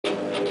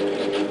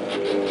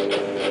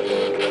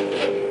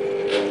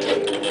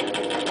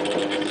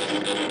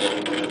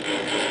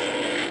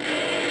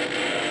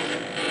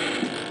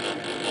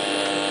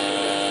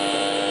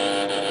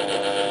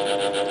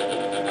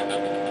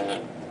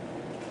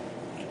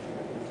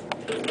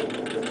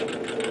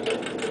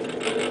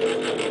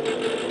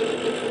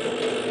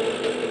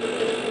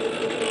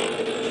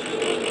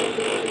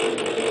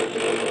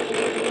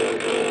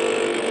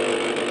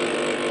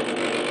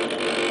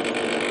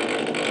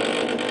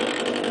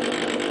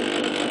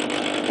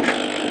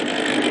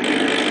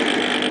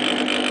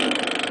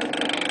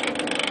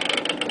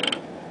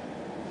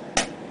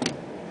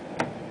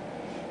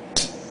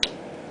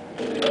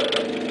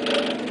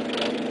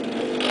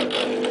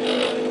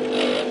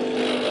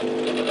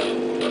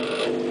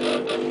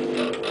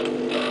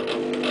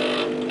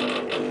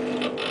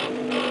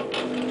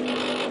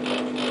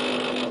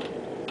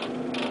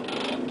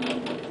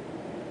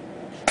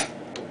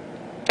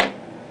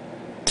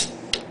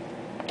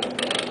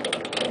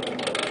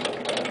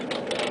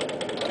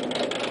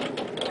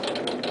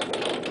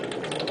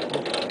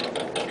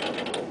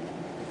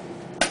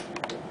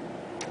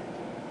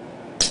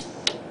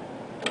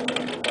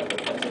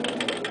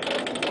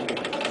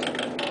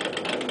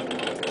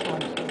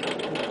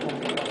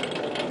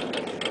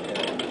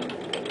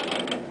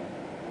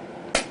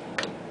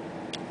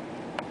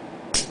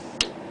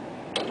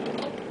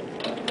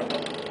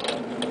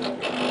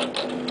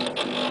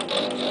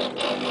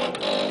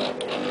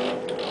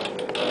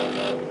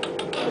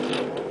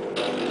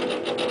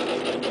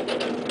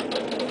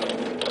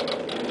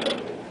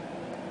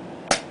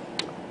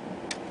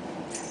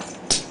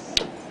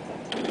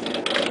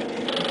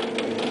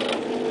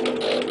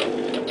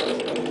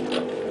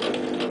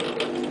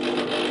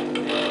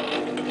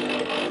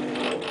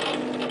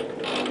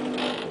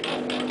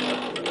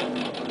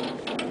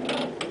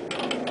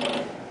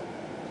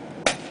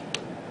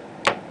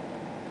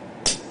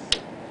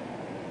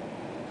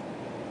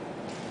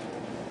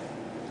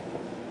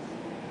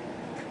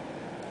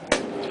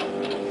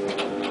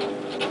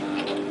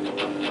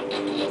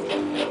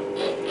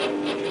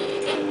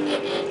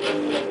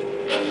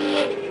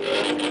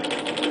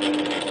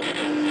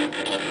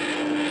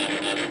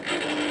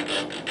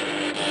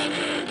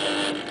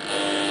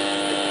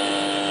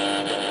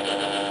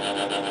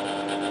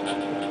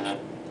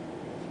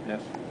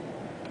Yep.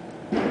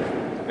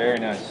 Very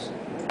nice.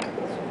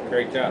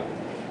 Great job.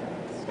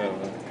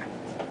 So,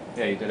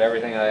 yeah, you did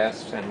everything I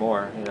asked and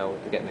more, you know,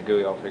 with getting the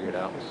GUI all figured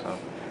out. So,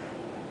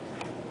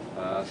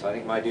 so I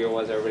think my deal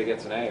was everybody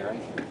gets an A,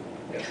 right?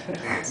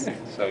 Yeah.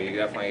 So you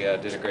definitely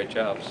did a great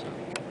job. So.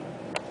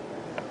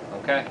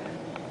 Okay.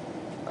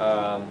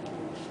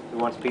 Who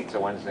wants pizza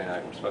Wednesday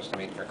night? We're supposed to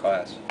meet for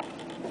class.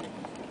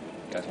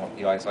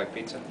 You guys like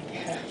pizza?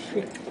 Yeah.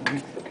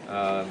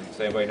 Does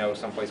anybody know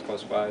someplace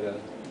close by to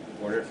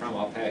order it from?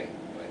 I'll pay.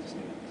 I just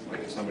need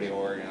like if somebody will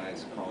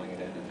organize calling it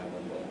in and have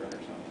them deliver it or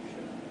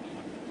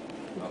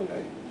something.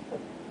 Okay.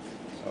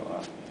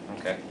 So,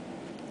 okay.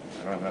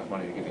 I don't have enough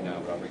money to give you now,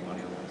 but I'll bring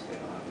money on Wednesday. I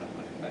don't have enough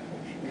money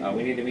today.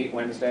 We need to meet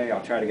Wednesday.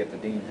 I'll try to get the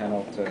Dean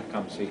Hennel to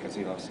come see because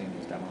he loves seeing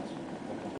these demos.